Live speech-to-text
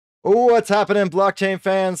What's happening, blockchain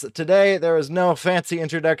fans? Today, there is no fancy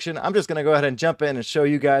introduction. I'm just going to go ahead and jump in and show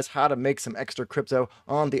you guys how to make some extra crypto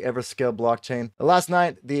on the Everscale blockchain. Last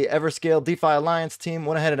night, the Everscale DeFi Alliance team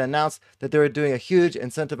went ahead and announced that they were doing a huge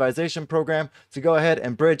incentivization program to go ahead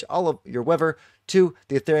and bridge all of your Wever to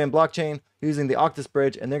the Ethereum blockchain using the Octus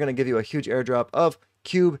bridge, and they're going to give you a huge airdrop of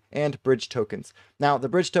Cube and Bridge tokens. Now, the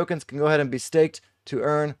Bridge tokens can go ahead and be staked to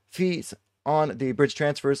earn fees on the bridge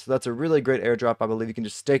transfers, so that's a really great airdrop. I believe you can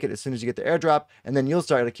just stake it as soon as you get the airdrop, and then you'll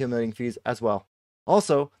start accumulating fees as well.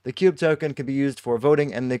 Also, the Cube token can be used for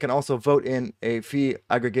voting, and they can also vote in a fee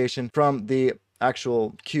aggregation from the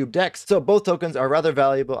actual Cube DEX. So both tokens are rather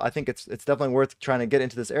valuable. I think it's definitely worth trying to get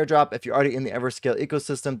into this airdrop. If you're already in the Everscale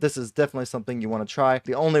ecosystem, this is definitely something you want to try.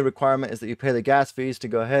 The only requirement is that you pay the gas fees to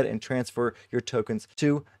go ahead and transfer your tokens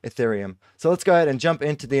to Ethereum. So let's go ahead and jump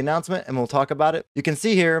into the announcement and we'll talk about it. You can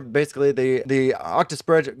see here, basically the Octus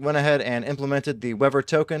bridge went ahead and implemented the Wever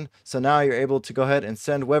token. So now you're able to go ahead and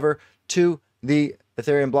send Wever to the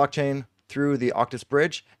Ethereum blockchain through the Octus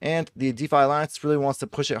bridge, and the DeFi Alliance really wants to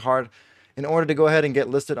push it hard. In order to go ahead and get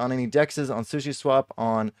listed on any DEXs, on SushiSwap,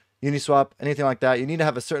 on Uniswap, anything like that, you need to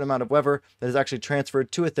have a certain amount of Wever that is actually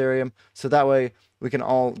transferred to Ethereum, so that way we can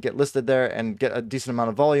all get listed there and get a decent amount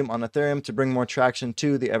of volume on Ethereum to bring more traction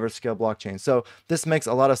to the Everscale blockchain. So this makes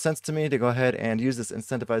a lot of sense to me to go ahead and use this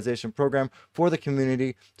incentivization program for the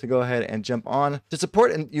community to go ahead and jump on. To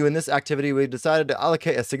support you in this activity, we decided to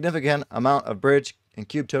allocate a significant amount of Bridge and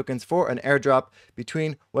Cube tokens for an airdrop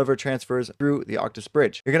between Wever transfers through the Octus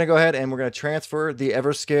bridge. You're going to go ahead and we're going to transfer the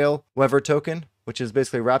Everscale Wever token, which is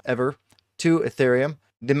basically wrapped Ever, to Ethereum.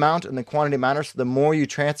 The amount and the quantity matters. So the more you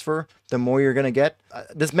transfer, the more you're going to get.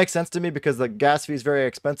 This makes sense to me because the gas fee is very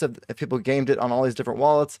expensive. If people gamed it on all these different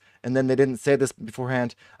wallets and then they didn't say this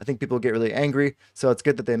beforehand, I think people get really angry. So it's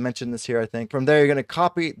good that they mentioned this here, I think. From there, you're going to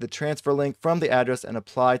copy the transfer link from the address and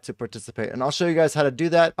apply to participate. And I'll show you guys how to do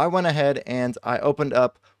that. I went ahead and I opened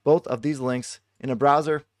up both of these links in a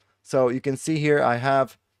browser. So you can see here I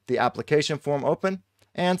have the application form open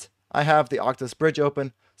and I have the Octus bridge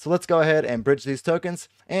open. So let's go ahead and bridge these tokens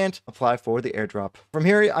and apply for the airdrop. From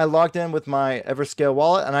here, I logged in with my Everscale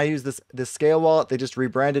wallet and I use this Scale wallet. They just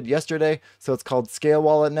rebranded yesterday, so it's called Scale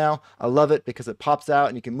Wallet now. I love it because it pops out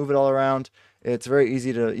and you can move it all around. It's very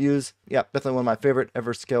easy to use. Yeah, definitely one of my favorite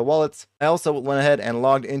Everscale wallets. I also went ahead and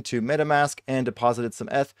logged into metamask and deposited some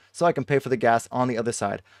ETH so I can pay for the gas on the other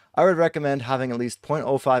side. I would recommend having at least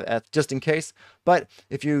 0.05 ETH just in case, but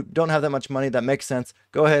if you don't have that much money, that makes sense.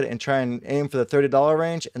 Go ahead and try and aim for the $30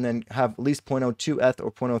 range and then have at least 0.02 ETH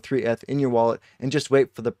or 0.03 ETH in your wallet and just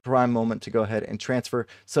wait for the prime moment to go ahead and transfer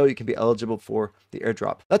so you can be eligible for the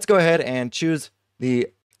airdrop. Let's go ahead and choose the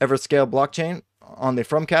Everscale blockchain on the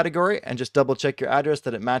from category and just double check your address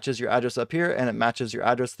that it matches your address up here and it matches your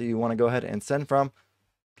address that you want to go ahead and send from.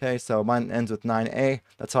 Okay, so mine ends with 9A.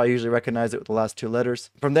 That's how I usually recognize it, with the last two letters.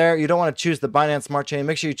 From there, you don't want to choose the Binance Smart Chain.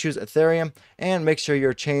 Make sure you choose Ethereum and make sure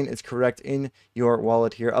your chain is correct in your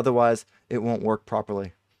wallet here. Otherwise, it won't work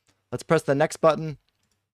properly. Let's press the next button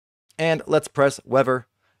and let's press Wever.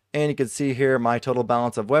 And you can see here my total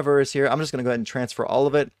balance of Wever is here. I'm just going to go ahead and transfer all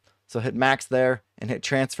of it. So hit max there and hit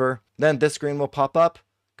transfer. Then this screen will pop up.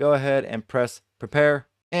 Go ahead and press prepare.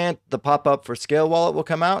 And the pop-up for Scale Wallet will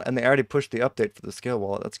come out, and they already pushed the update for the Scale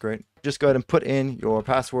Wallet. That's great. Just go ahead and put in your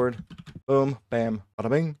password. Boom, bam, bada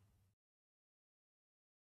bing.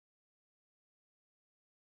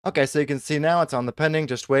 Okay, so you can see now it's on the pending.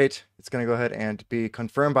 Just wait. It's going to go ahead and be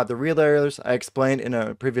confirmed by the relayers. I explained in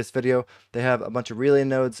a previous video, they have a bunch of relay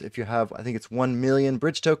nodes. If you have, I think it's 1 million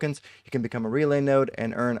bridge tokens, you can become a relay node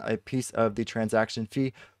and earn a piece of the transaction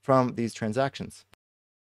fee from these transactions.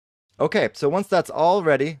 Okay, so once that's all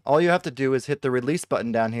ready, all you have to do is hit the release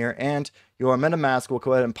button down here and your MetaMask will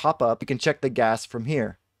go ahead and pop up. You can check the gas from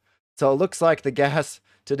here. So it looks like the gas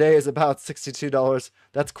today is about $62.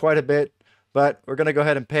 That's quite a bit, but we're going to go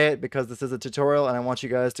ahead and pay it because this is a tutorial and I want you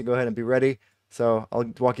guys to go ahead and be ready. So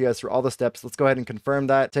I'll walk you guys through all the steps. Let's go ahead and confirm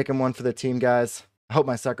that. Taking one for the team, guys. I hope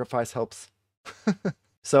my sacrifice helps.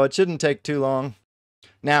 So it shouldn't take too long.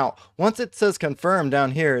 Now, once it says confirm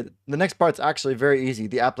down here, the next part's actually very easy,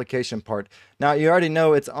 the application part. Now, you already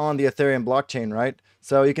know it's on the Ethereum blockchain, right?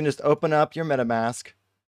 So you can just open up your MetaMask,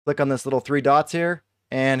 click on this little 3 dots here,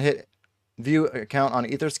 and hit view account on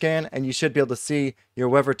Etherscan, and you should be able to see your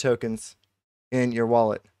Wever tokens in your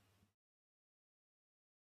wallet.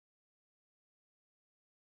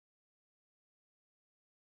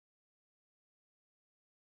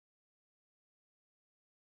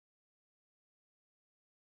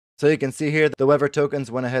 So you can see here the Wever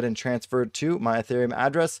tokens went ahead and transferred to my Ethereum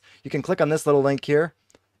address. You can click on this little link here,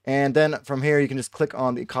 and then from here you can just click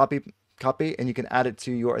on the copy copy, and you can add it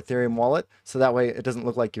to your Ethereum wallet. So that way it doesn't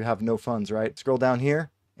look like you have no funds, right? Scroll down here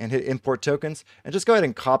and hit import tokens, and just go ahead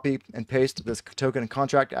and copy and paste this token and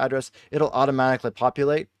contract address. It'll automatically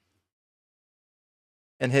populate,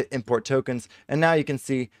 and hit import tokens. And now you can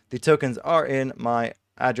see the tokens are in my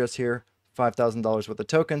address here, $5,000 worth of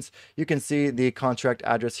tokens. You can see the contract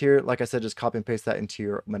address here. Like I said, just copy and paste that into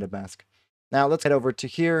your metamask. Now let's head over to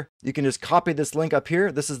here. You can just copy this link up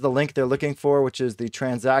here. This is the link they're looking for, which is the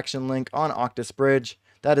transaction link on Octus Bridge.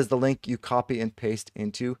 That is the link you copy and paste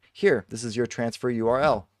into here. This is your transfer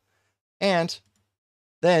URL. And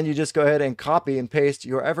then you just go ahead and copy and paste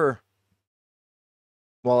your Ever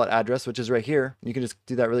wallet address, which is right here. You can just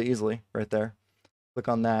do that really easily right there. Click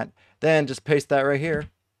on that. Then just paste that right here,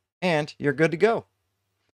 and you're good to go.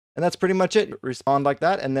 And that's pretty much it. Respond like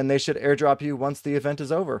that, and then they should airdrop you once the event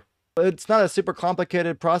is over. It's not a super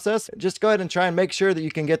complicated process. Just go ahead and try and make sure that you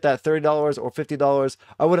can get that $30 or $50.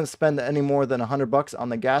 I wouldn't spend any more than $100 on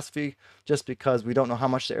the gas fee, just because we don't know how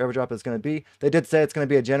much the airdrop is going to be. They did say it's going to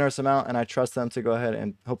be a generous amount, and I trust them to go ahead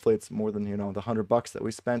and hopefully it's more than, the $100 that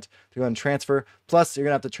we spent to go and transfer. Plus, you're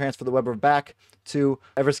going to have to transfer the Wever back to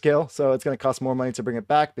Everscale, so it's going to cost more money to bring it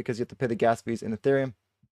back because you have to pay the gas fees in Ethereum.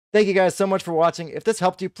 Thank you guys so much for watching. If this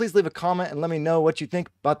helped you, please leave a comment and let me know what you think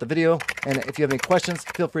about the video. And if you have any questions,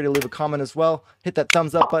 feel free to leave a comment as well. Hit that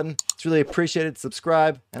thumbs up button. It's really appreciated.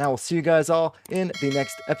 Subscribe. And I will see you guys all in the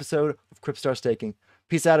next episode of Cryptstar Staking.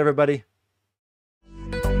 Peace out, everybody.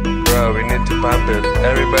 Bro, we need to pump it.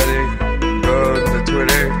 Everybody go to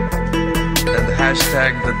Twitter and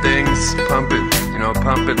hashtag the things. Pump it.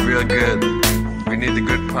 Pump it real good. We need a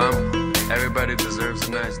good pump. Everybody deserves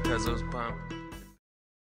a nice Tesla's pump.